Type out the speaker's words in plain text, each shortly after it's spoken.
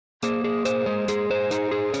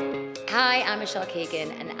Hi, I'm Michelle Keegan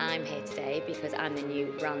and I'm here today because I'm the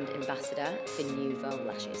new brand ambassador for Nouveau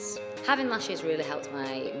Lashes. Having lashes really helps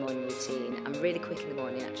my morning routine. I'm really quick in the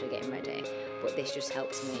morning actually getting ready, but this just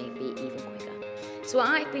helps me be even quicker. So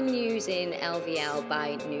I've been using LVL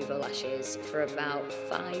by Nouveau Lashes for about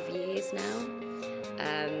 5 years now.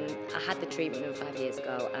 I had the treatment 5 years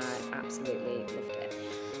ago and I absolutely loved it.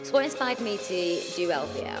 So what inspired me to do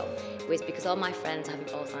LVL was because all my friends having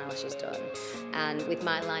false eyelashes done, and with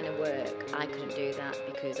my line of work I couldn't do that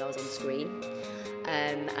because I was on screen.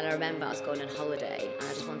 And I remember I was going on holiday and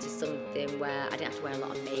I just wanted something where I didn't have to wear a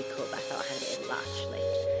lot of makeup, but I felt I had a bit of lash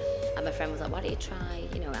lift. And my friend was like, why don't you try,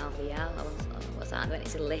 LVL? I was like, oh, what's that? And then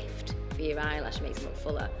it's a lift for your eyelash, it makes them look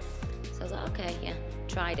fuller. So I was like, okay, yeah,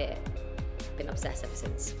 tried it. Been obsessed ever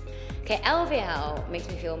since. Okay, LVL makes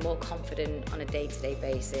me feel more confident on a day-to-day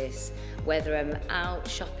basis. Whether I'm out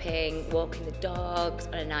shopping, walking the dogs,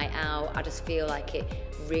 on a night out, I just feel like it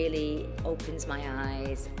really opens my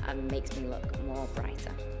eyes and makes me look more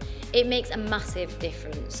brighter. It makes a massive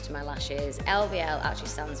difference to my lashes. LVL actually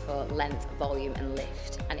stands for length, volume and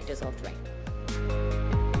lift, and it does all three.